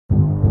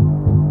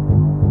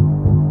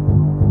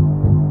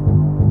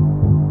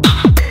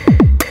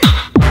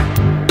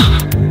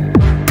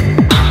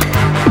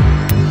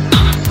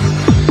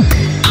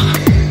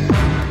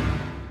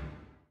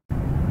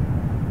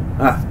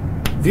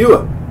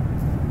viewer.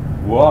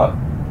 What?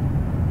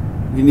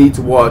 You need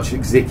to watch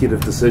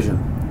Executive Decision.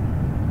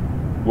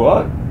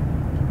 What?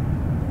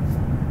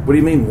 What do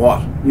you mean,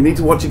 what? You need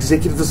to watch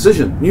Executive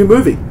Decision. New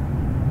movie.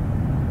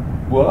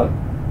 What?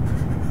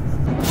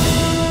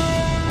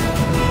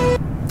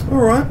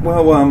 Alright,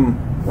 well,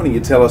 why don't you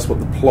tell us what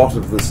the plot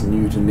of this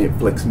new to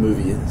Netflix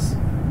movie is?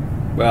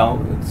 Well,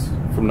 it's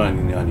from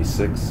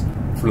 1996.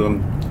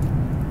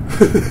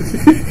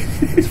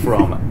 It's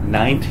from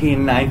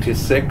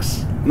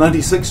 1996.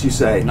 96, you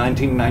say?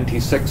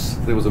 1996,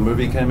 there was a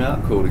movie came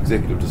out called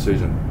Executive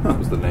Decision. That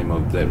was the name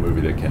of that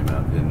movie that came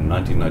out in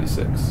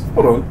 1996.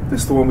 Hold on,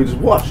 that's the one we just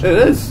watched. It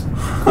is,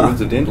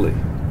 coincidentally.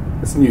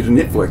 It's new to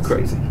Netflix.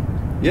 Crazy.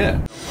 Yeah.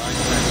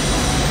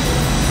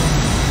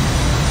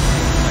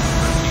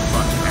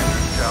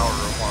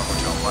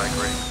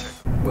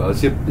 Well,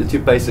 it's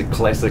your basic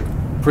classic,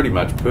 pretty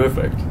much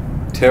perfect.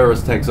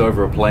 Terrorist takes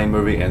over a plane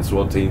movie and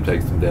SWAT team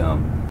takes them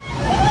down.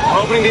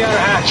 Opening the outer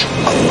hatch.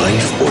 A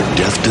life or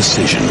death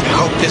decision.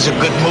 I hope there's a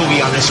good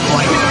movie on this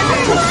plane.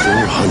 For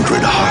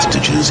 400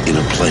 hostages in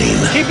a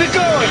plane. Keep it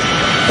going.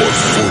 Or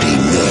 40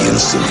 million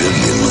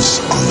civilians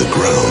on the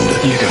ground.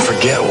 You can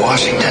forget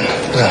Washington.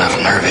 There's enough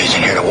nerve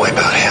agent here to wipe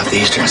out half the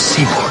eastern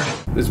seaboard.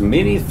 There's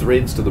many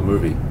threads to the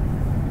movie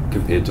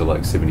compared to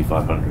like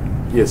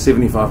 7500. Yeah,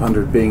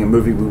 7500 being a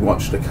movie we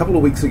watched a couple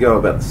of weeks ago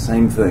about the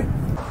same thing.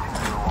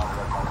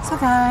 So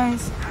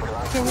guys,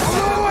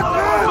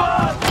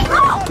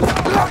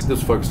 This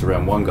was focused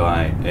around one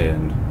guy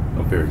and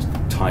a very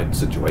tight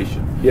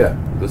situation. Yeah.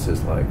 This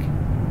is like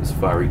as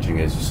far-reaching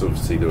as you sort of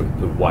see the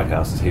White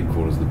House's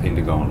headquarters, the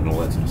Pentagon, and all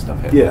that sort of stuff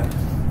happening.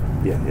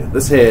 Yeah.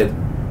 This had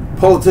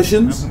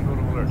politicians,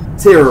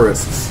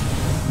 terrorists,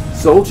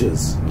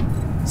 soldiers,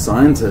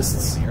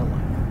 scientists,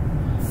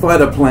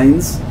 fighter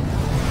planes,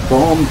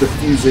 bomb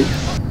defusing,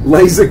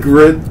 laser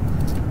grid,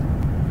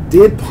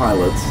 dead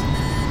pilots,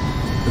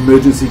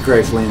 emergency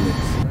crash landings.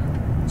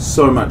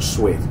 So much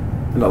sweat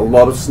and a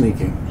lot of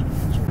sneaking.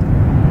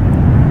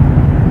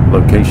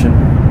 Location.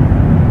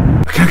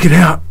 I can't get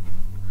out.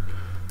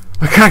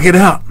 I can't get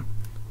out.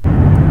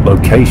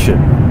 Location.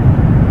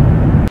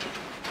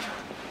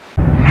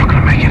 I'm not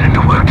gonna make it into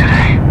work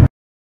today.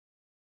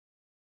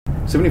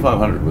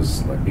 7500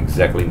 was like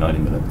exactly 90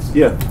 minutes.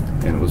 Yeah.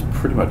 And it was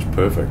pretty much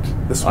perfect.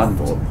 This I one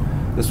thought.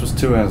 This was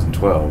 2 hours and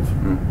 12.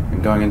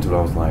 And going into it,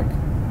 I was like,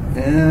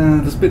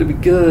 this better be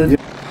good.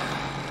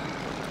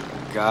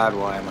 God,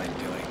 why am I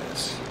doing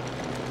this?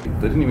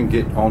 They didn't even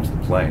get onto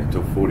the plane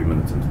until 40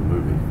 minutes into the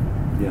movie.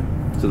 Yeah.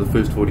 So the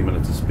first 40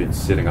 minutes is spent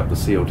setting up the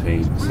SEAL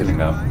team, setting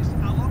up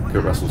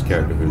Kurt Russell's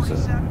character, who's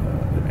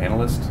an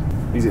analyst.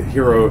 He's a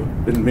hero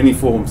in many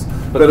forms.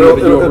 But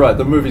you're right,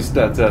 the movie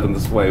starts out in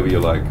this way where you're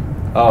like,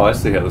 oh, I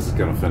see how this is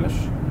going to finish.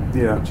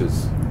 Yeah. Which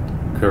is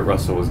Kurt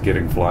Russell is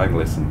getting flying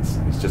lessons.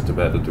 He's just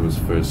about to do his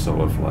first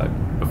solo flight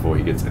before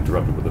he gets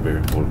interrupted with a very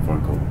important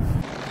phone call.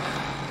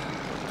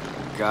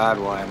 God,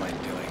 why am I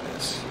doing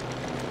this?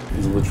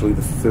 Is literally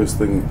the first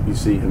thing you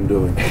see him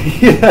doing.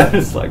 Yeah,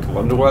 it's like, I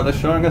wonder why they're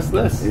showing us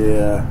this.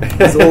 Yeah.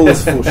 There's all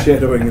this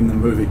foreshadowing in the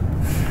movie.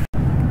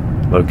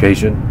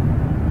 Location.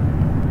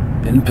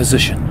 In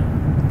position.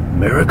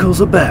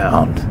 Miracles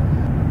abound.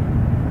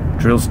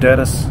 Drill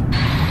status.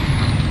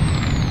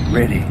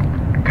 Ready.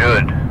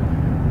 Good.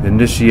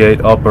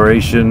 Initiate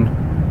operation.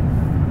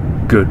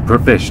 Good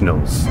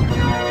professionals.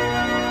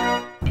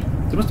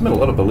 There must have been a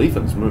lot of belief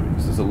in this movie,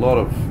 because there's a lot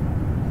of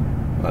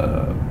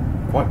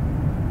quite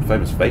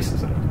famous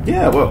faces in it.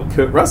 Yeah, well,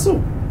 Kurt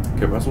Russell.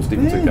 Kurt Russell,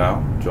 Steven Yeah.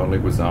 Seagal, John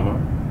Leguizamo.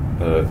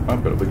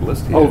 I've got a big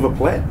list here. Oliver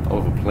Platt.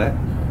 Oliver Platt.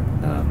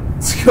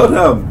 It's got,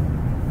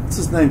 what's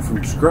his name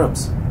from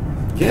Scrubs?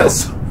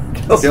 Kelso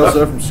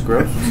from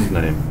Scrubs. What's his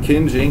name?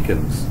 Ken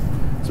Jenkins.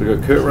 So we've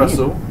got Kurt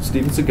Russell,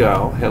 Steven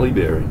Seagal, Halle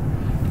Berry,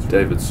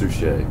 David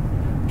Suchet,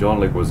 John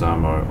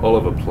Leguizamo,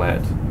 Oliver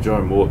Platt,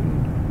 Joe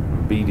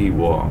Morton, B.D.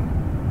 Wong.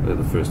 They're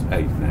the first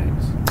 8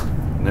 names.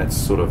 And that's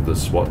sort of the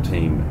SWAT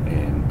team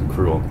and the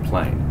crew on the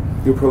plane.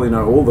 You'll probably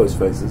know all those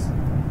faces.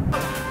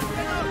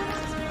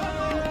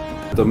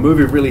 The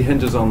movie really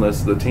hinges on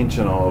this, the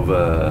tension of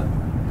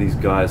these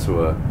guys who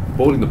are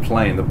boarding the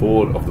plane. The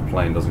board of the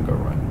plane doesn't go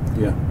right.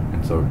 Yeah.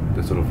 And so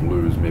they sort of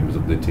lose members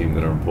of their team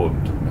that are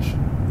important to the mission.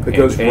 It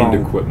goes wrong.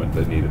 And equipment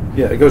they needed.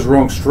 Yeah, it goes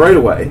wrong straight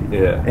away.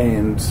 Yeah.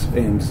 And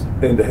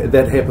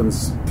that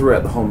happens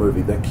throughout the whole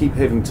movie. They keep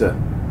having to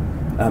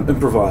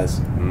improvise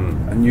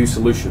a new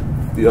solution.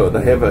 You know,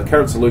 they have a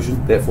current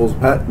solution, that falls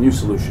apart, new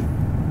solution.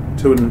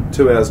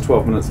 2 hours,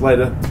 12 minutes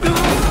later.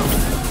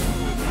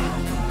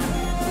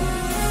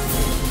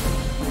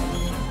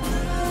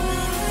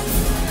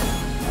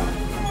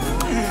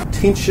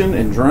 Tension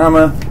and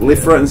drama,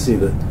 left, right and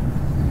centre.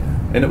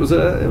 And it was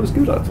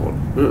good, I thought.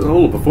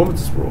 All the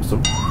performances were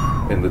awesome.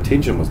 And the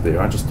tension was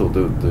there. I just thought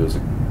there was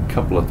a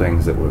couple of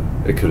things that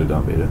it could have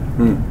done better.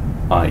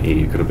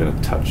 I.e. it could have been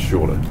a touch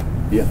shorter.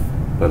 Yeah.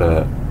 But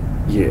I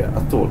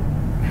thought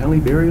Halle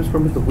Berry was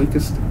probably the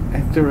weakest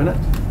actor in it.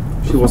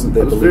 She wasn't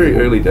that It was very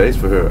early days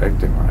for her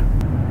acting, right?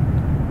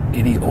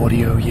 Any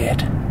audio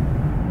yet?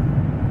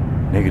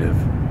 Negative.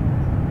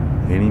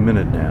 Any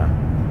minute now.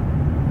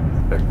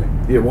 back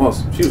then. Yeah, it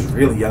was. She was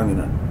really young in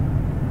it.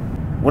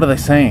 What are they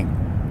saying?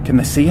 Can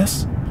they see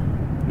us?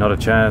 Not a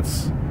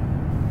chance.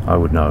 I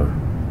would know.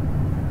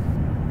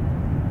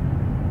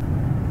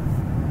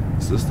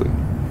 What's this thing?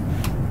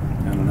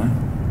 I don't know.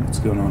 What's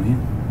going on here?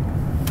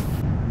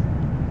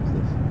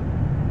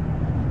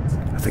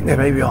 I think they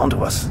may be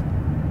onto us.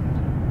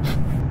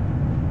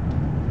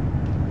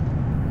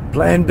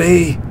 Plan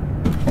B.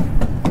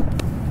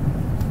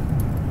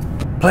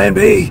 Plan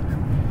B.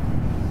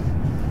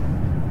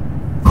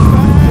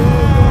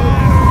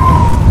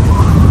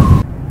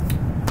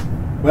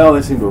 Well,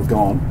 they seem to have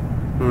gone.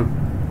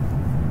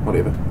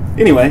 Whatever.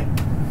 Anyway,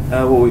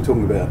 what were we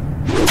talking about?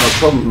 The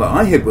problem that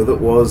I had with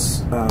it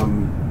was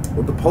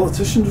with the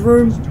politician's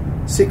room,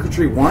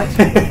 Secretary White,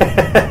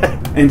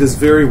 and his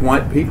very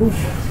white people.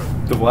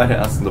 The White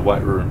House and the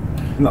White Room.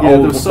 And the Yeah, old,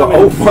 there was so the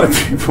many- old white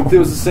people. There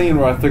was a scene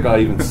where I think I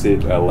even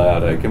said out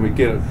loud, "Can we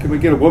get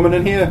a woman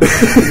in here?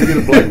 Can we get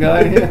a black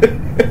guy in here?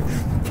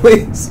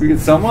 Please. Can we get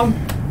someone?"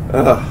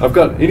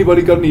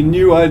 Anybody got any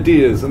new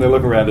ideas? And they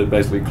look around at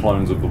basically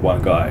clones of the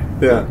one guy.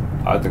 Yeah.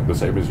 I think the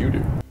same as you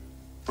do.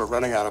 We're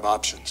running out of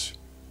options.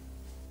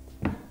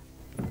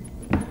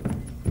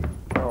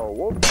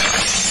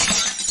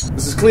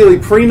 This is clearly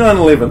pre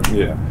 9/11.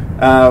 Yeah.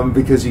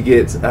 Because you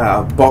get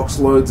box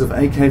loads of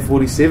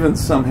AK-47s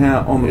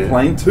somehow on the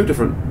plane, 2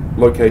 different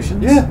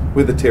locations. Yeah.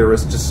 Where the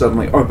terrorists just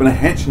suddenly open a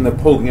hatch and they're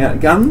pulling out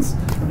guns.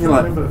 And you're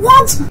like, remember.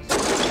 what?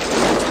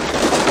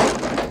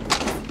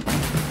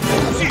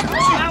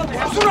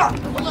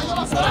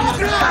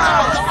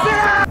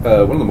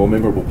 One of the more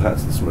memorable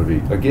parts of this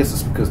movie, I guess,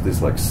 is because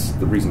there's like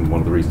one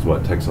of the reasons why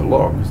it takes so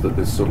long is that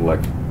there's sort of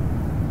like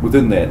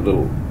within that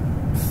little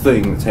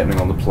thing that's happening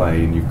on the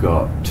plane, you've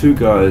got 2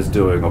 guys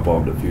doing a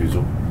bomb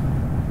defusal,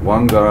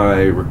 1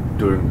 guy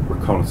doing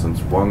reconnaissance,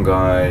 1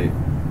 guy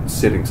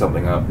setting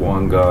something up,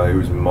 1 guy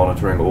who's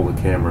monitoring all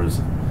the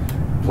cameras.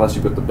 Plus,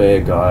 you've got the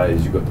bad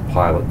guys, you've got the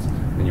pilots,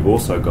 and you've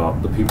also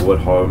got the people at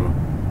home,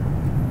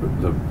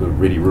 the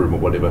ready room or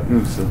whatever.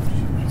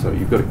 So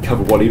you've got to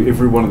cover what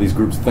every one of these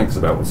groups thinks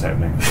about what's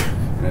happening,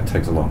 and it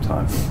takes a long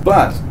time.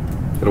 But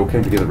it all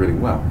came together really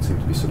well. It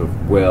seemed to be sort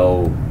of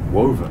well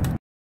woven.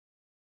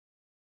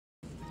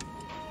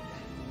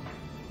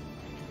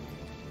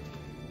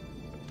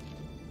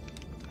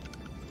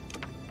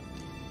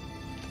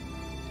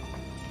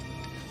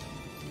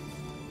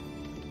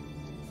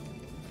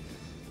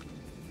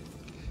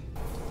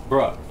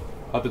 Bro,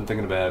 I've been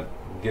thinking about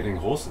getting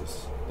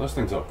horses. Those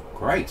things are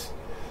great.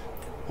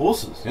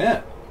 Horses?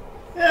 Yeah.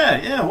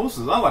 Yeah,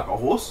 horses. I like a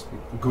horse.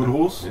 A good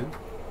horse. Yeah.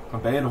 A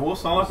bad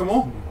horse. I like them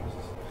all.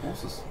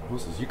 Horses.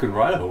 You can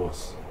ride a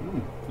horse.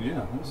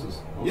 Yeah,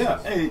 horses.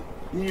 Yeah, hey,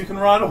 you can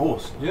ride a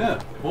horse. Yeah,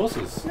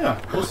 horses. Yeah.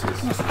 Horses.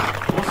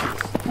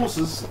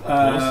 Horses. Horses.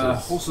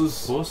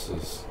 Horses. Horses.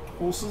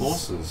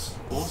 Horses.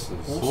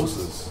 Horses.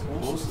 Horses.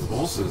 Horses.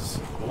 Horses.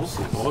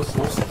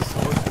 Horses.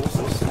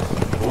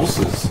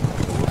 Horses.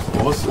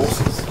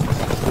 Horses.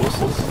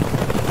 Horses.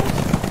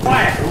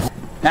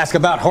 Ask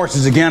about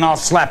horses again, I'll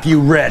slap you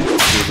red. There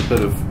was a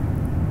bit of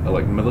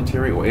like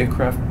military or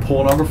aircraft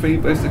pornography,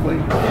 basically.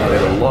 They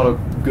had a lot of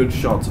good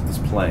shots of this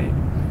plane,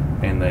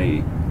 and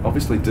they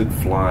obviously did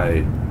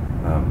fly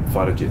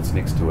fighter jets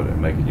next to it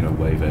and make it,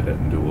 wave at it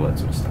and do all that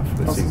sort of stuff.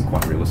 They seemed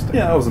quite realistic.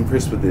 Yeah, I was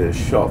impressed with their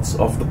shots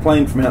of the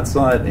plane from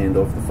outside and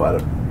of the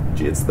fighter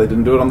jets. They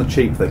didn't do it on the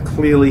cheap. They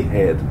clearly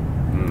had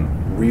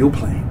real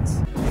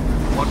planes.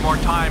 One more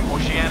time,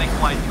 Oceanic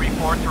Flight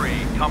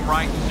 343, come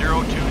right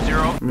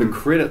 020. The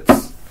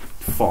credits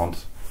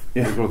font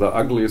was one of the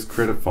ugliest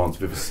credit fonts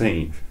I've ever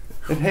seen.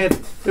 It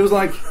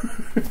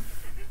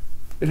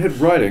had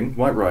writing,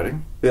 white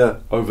writing,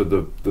 over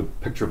the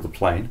picture of the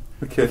plane.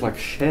 Okay. With like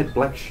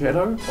black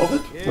shadow of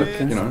it, like like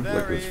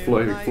it was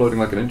floating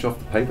like an inch off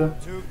the paper.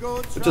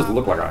 It just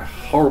looked like a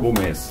horrible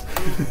mess.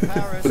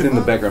 But then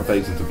the background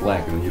fades into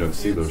black, and then you don't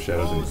see those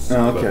shadows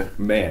anymore. Oh, okay. But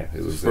man,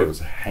 it was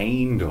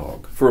hang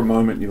dog. For a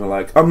moment, you were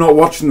like, "I'm not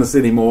watching this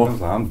anymore." I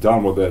was like, I'm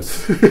done with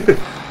this.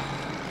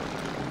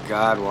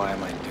 God, why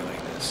am I doing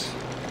this?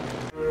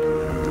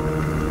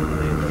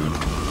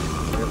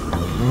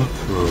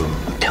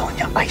 I'm telling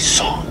you, I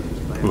saw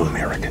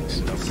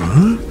Americans.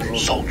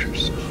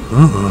 Soldiers.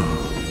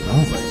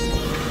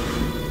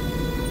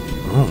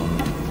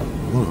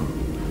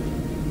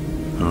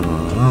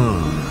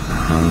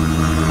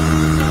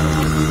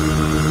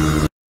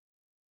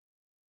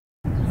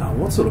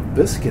 What sort of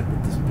biscuit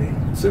would this be?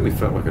 It certainly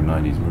felt like a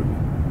 90s movie.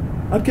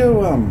 I'd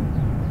go,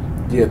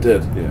 yeah, it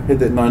did. Yeah. Had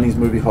that 90s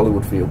movie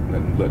Hollywood feel.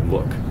 And that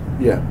look.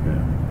 Yeah.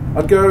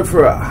 I'd go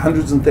for a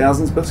hundreds and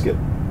thousands biscuit,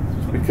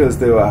 because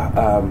there were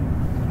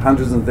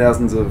hundreds and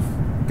thousands of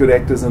good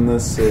actors in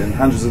this and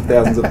hundreds of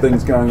thousands of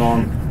things going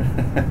on.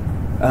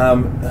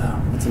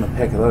 What's in a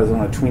pack of those? I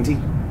don't know, 20?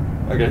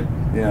 Okay.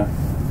 Yeah.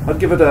 I'd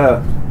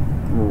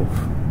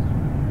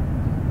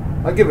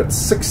give it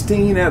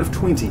 16 out of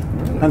 20.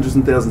 Really? Hundreds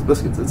and thousands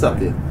biscuits. It's up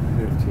there.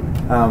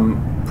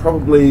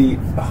 Probably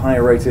a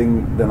higher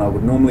rating than I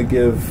would normally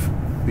give,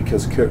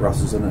 because Kurt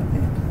Russell's in it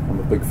and I'm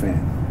a big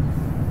fan.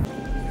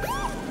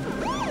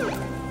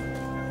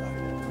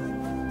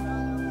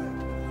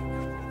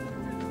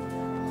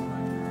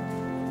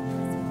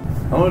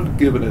 I would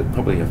give it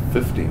probably a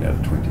 15 out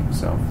of 20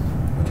 myself.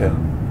 Okay.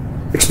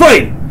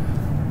 Explain!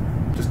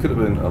 Just could have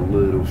been a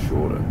little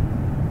shorter.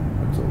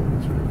 That's all it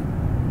is,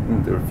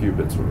 really. There were a few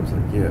bits where I was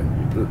like, yeah,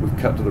 we've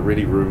cut to the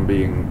ready room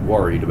being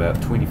worried about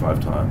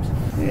 25 times.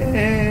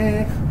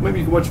 Yeah, maybe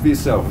you can watch it for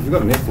yourself. If you've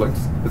got Netflix,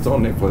 it's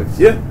on Netflix.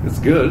 Yeah. It's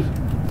good.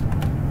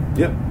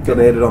 Yep. Got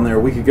added on there a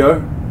week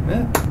ago.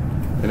 Yeah.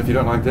 And if you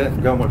don't like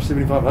that, go and watch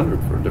 7500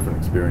 for a different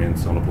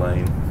experience on a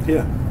plane.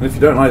 Yeah. And if you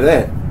don't like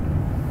that,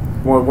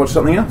 want to watch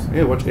something else?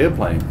 Yeah, watch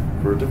Airplane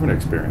for a different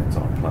experience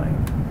on a plane.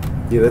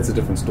 Yeah, that's a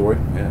different story.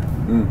 Yeah.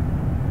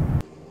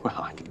 Well,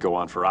 I could go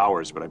on for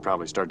hours, but I'd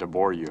probably start to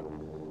bore you.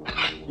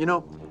 You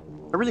know,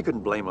 I really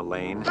couldn't blame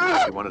Elaine.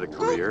 She wanted a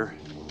career.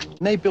 When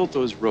they built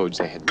those roads,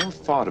 they had no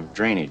thought of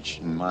drainage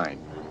in mind.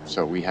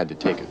 So we had to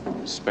take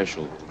a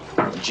special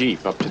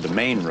Jeep up to the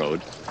main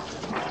road.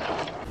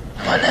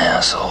 I'm an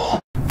asshole.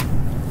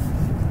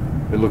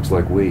 It looks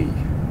like we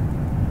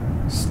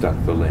stuck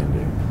the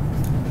landing.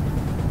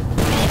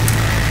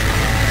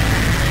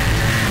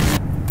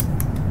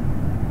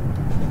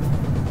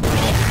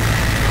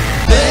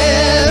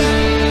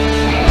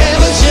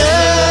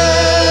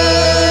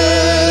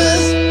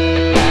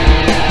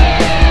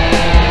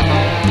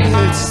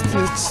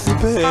 It's the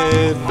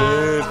bad,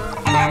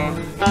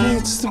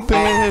 it's the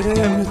bad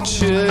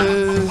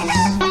amateurs.